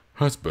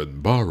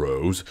 Husband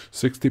borrows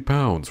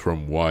 £60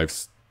 from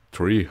wife's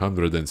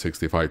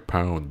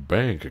 £365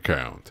 bank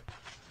account.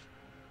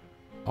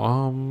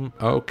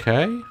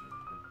 Okay.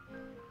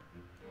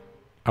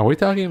 Are we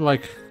talking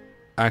like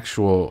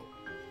actual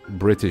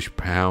British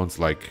pounds?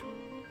 Like,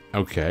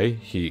 okay,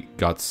 he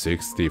got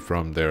 60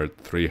 from their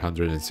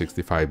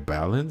 365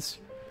 balance?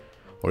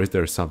 Or is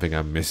there something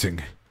I'm missing?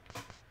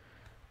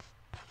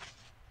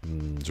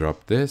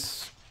 Drop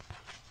this.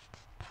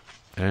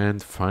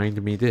 And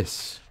find me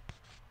this.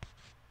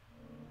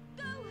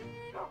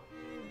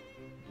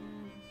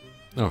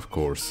 Of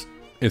course,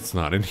 it's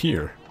not in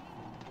here.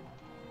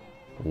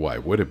 Why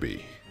would it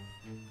be?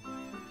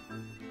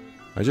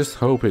 I just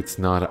hope it's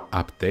not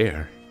up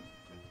there.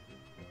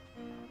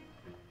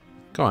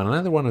 Come on,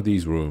 another one of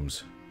these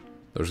rooms.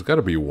 There's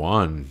gotta be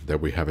one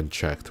that we haven't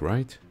checked,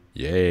 right?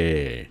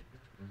 Yeah.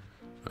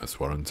 That's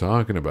what I'm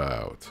talking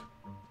about.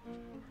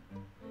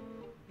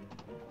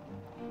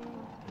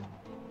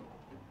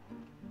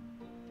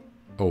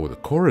 Oh, the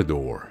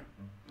corridor.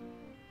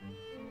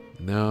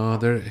 No,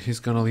 he's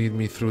gonna lead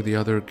me through the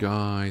other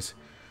guys.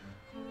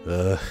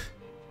 Ugh.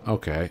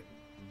 Okay.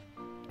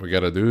 We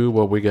gotta do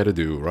what we gotta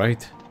do,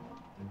 right?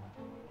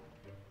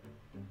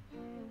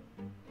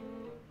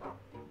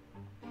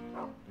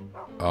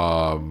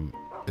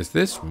 Is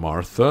this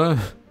Martha?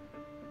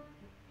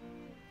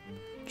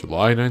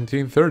 July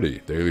 1930,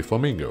 Daily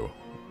Flamingo.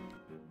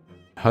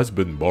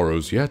 Husband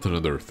borrows yet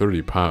another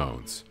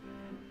 £30.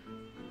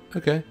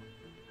 Okay.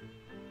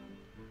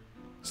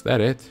 Is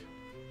that it?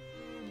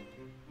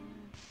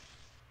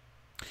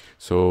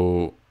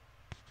 So,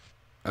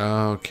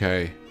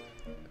 okay.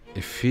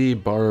 If he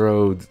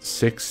borrowed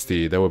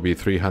 60, that would be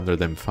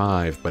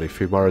 305. But if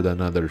he borrowed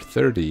another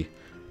 30,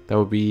 that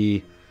would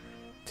be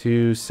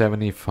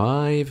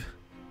 275.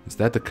 Is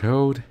that the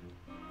code?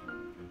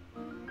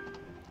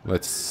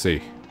 Let's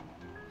see.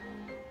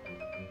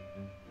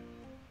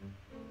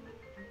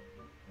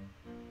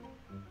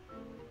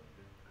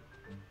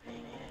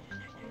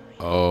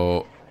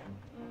 Oh.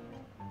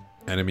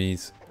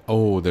 Enemies.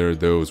 Oh, they're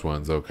those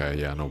ones. Okay,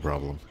 yeah, no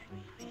problem.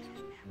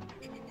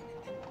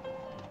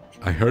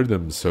 I heard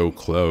them so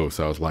close.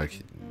 I was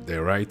like,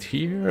 they're right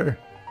here?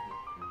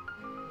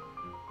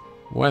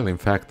 Well, in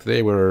fact,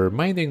 they were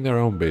minding their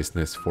own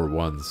business for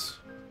once.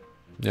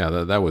 Yeah,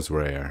 that was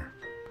rare.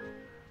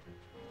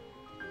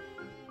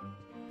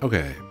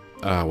 Okay,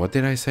 what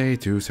did I say?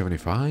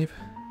 275?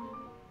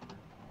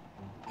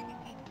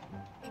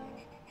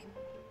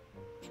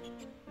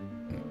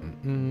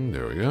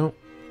 There we go.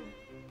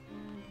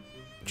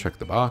 Check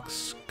the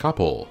box.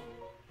 Couple.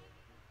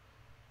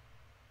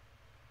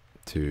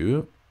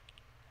 2,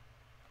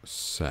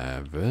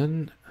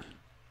 7,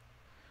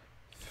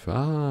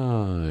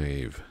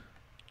 5.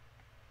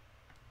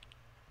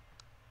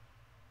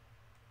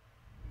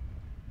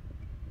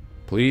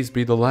 Please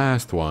be the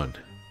last one.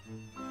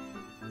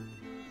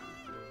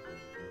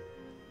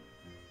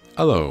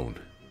 Alone.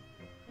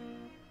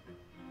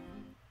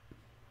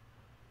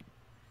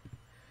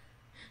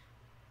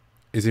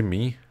 Is it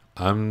me?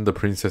 I'm the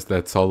princess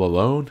that's all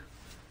alone?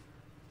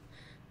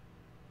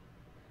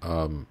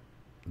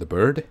 The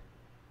bird?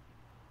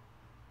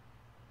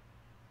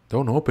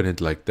 Don't open it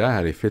like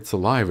that. If it's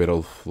alive,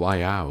 it'll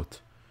fly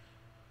out.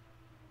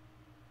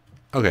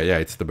 Okay, yeah,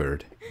 it's the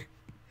bird.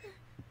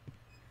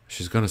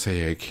 She's gonna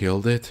say I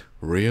killed it?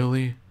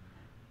 Really?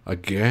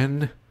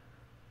 Again?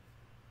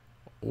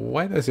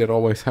 Why does it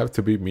always have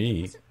to be me?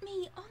 It wasn't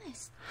me,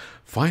 honest.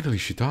 Finally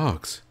she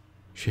talks.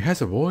 She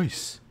has a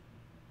voice.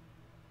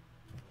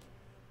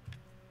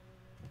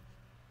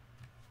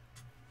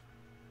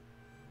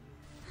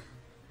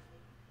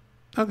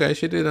 Okay,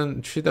 she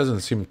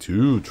doesn't seem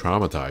too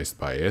traumatized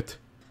by it.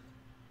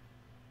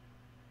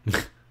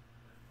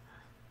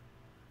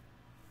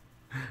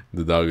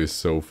 The dog is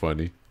so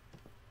funny.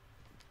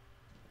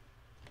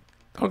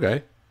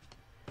 Okay.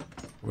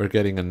 We're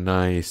getting a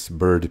nice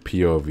bird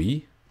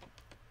POV.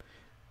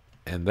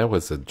 And that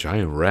was a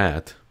giant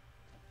rat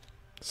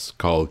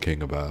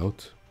skulking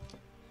about.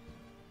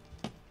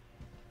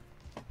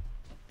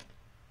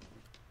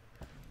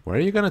 Where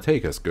are you gonna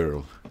take us,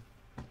 girl?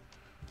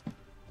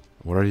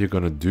 What are you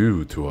gonna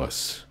do to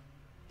us?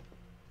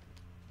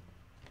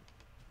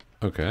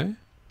 Okay.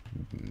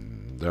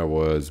 That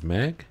was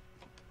Meg.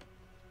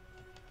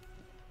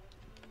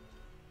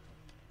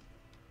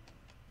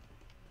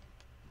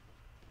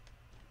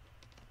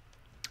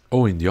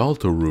 Oh, in the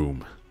altar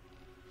room.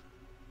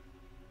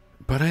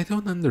 But I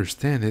don't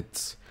understand.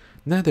 It's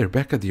now they're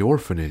back at the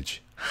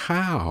orphanage.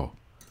 How?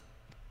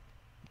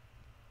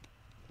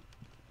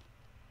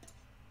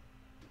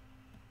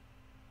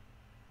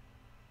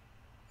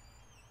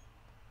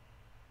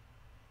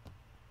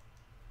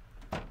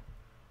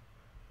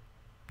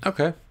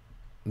 Okay.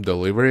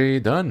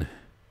 Delivery done.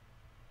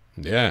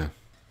 Yeah.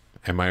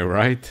 Am I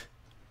right?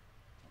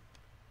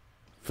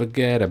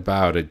 Forget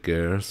about it,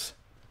 girls.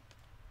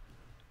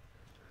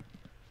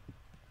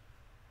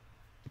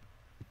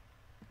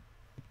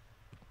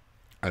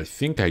 I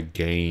think I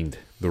gained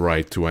the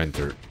right to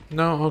enter.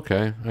 No,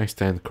 okay. I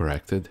stand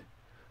corrected.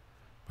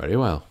 Very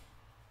well.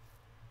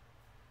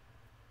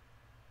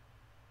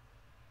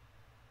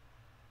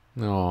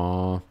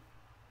 No.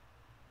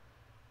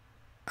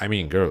 I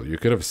mean, girl, you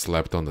could have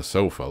slept on the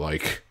sofa,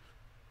 like...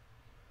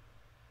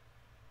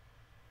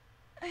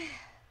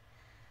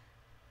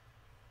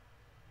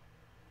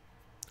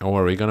 Oh,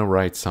 are we gonna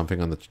write something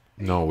on the...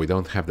 No, we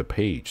don't have the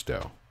page,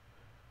 though.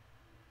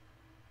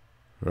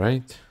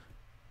 Right?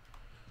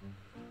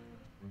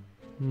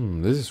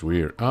 This is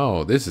weird.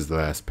 Oh, this is the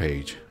last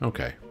page.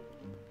 Okay.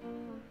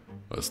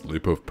 A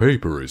slip of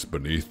paper is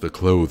beneath the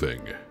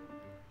clothing.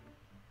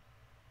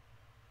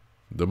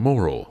 The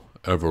moral,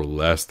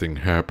 everlasting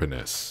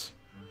happiness.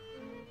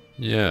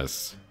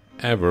 Yes,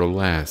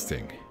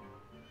 everlasting.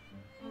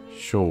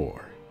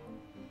 Sure.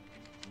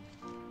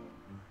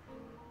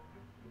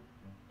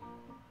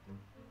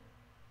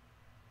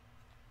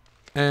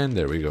 And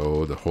there we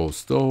go, the whole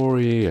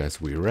story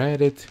as we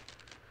read it,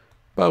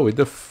 but with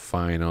the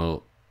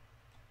final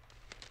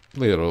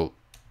little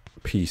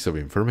piece of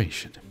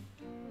information.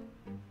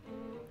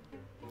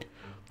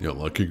 The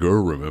unlucky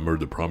girl remembered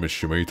the promise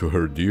she made to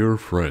her dear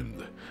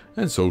friend,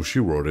 and so she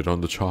wrote it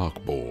on the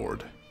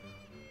chalkboard.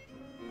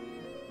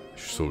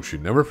 So she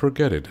never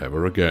forget it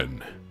ever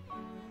again.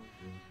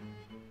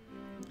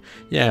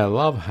 Yeah, I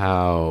love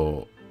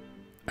how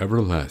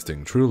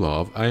everlasting true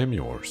love, I am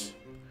yours.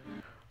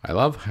 I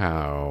love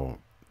how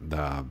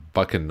the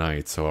Bucket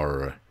Knights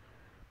are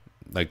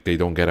like they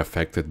don't get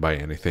affected by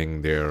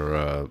anything.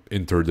 They're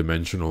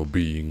interdimensional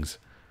beings.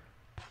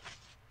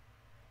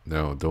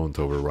 No, don't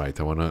overwrite.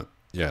 I wanna,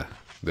 yeah,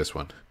 this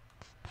one.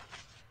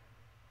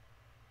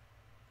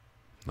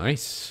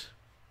 Nice.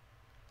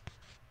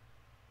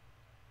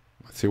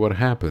 Let's see what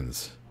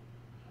happens.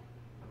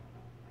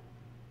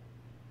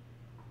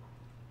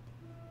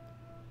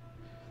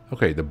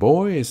 Okay, the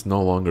boy is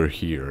no longer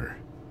here.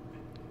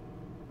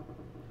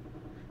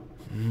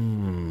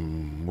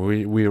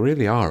 We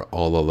really are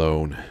all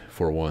alone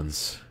for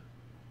once.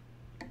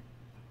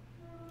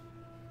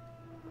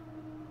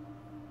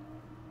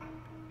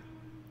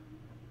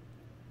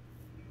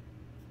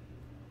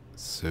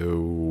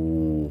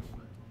 So...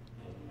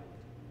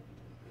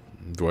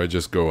 do I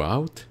just go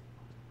out?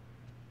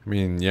 I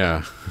mean,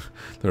 yeah,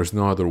 there's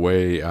no other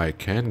way I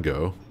can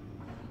go.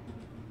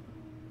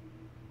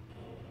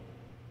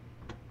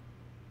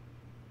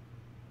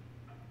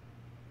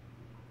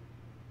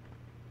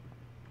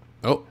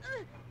 Oh,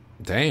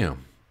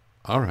 damn.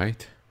 All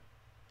right.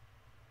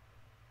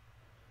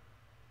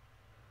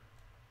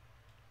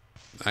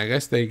 I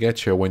guess they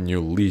get you when you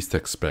least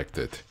expect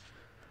it.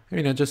 I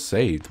mean, I just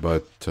saved,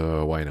 but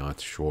why not?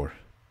 Sure.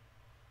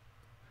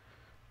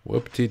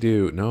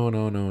 Whoop-de-doo. No,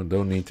 no, no.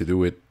 Don't need to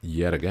do it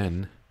yet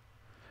again.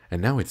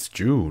 And now it's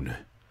June.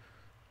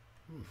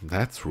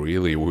 That's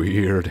really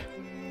weird.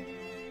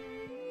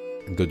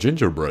 The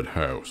gingerbread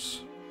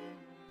house.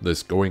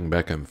 This going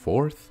back and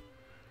forth?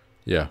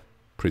 Yeah,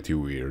 pretty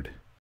weird.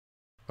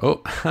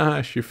 Oh,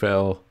 she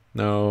fell.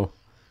 No.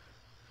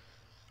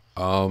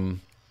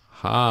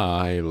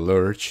 Hi,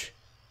 Lurch.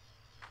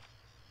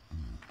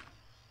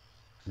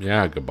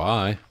 Yeah,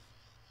 goodbye.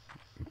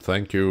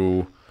 Thank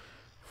you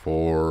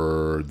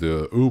for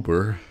the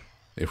Uber,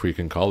 if we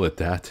can call it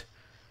that.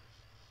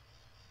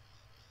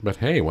 But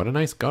hey, what a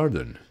nice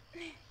garden.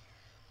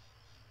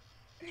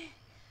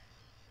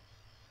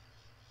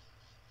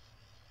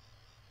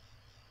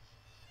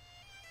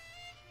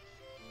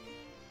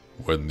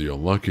 When the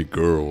unlucky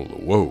girl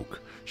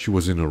awoke, She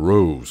was in a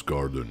rose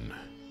garden.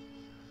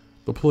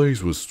 The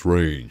place was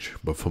strange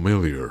but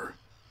familiar.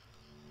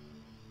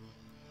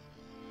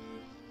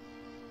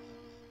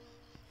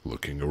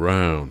 Looking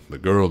around, the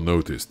girl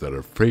noticed that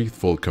her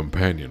faithful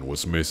companion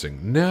was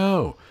missing.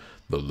 No!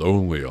 The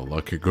lonely,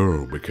 unlucky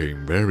girl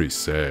became very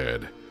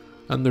sad.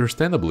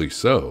 Understandably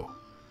so.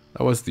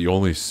 That was the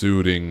only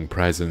soothing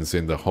presence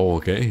in the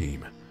whole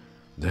game.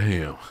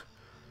 Damn.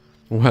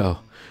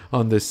 Well,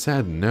 on this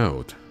sad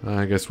note,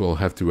 I guess we'll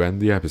have to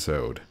end the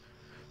episode.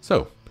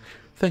 So,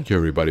 thank you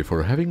everybody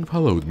for having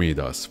followed me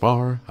thus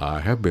far. I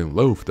have been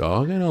Loaf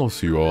Dog, and I'll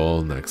see you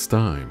all next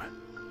time.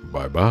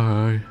 Bye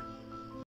bye.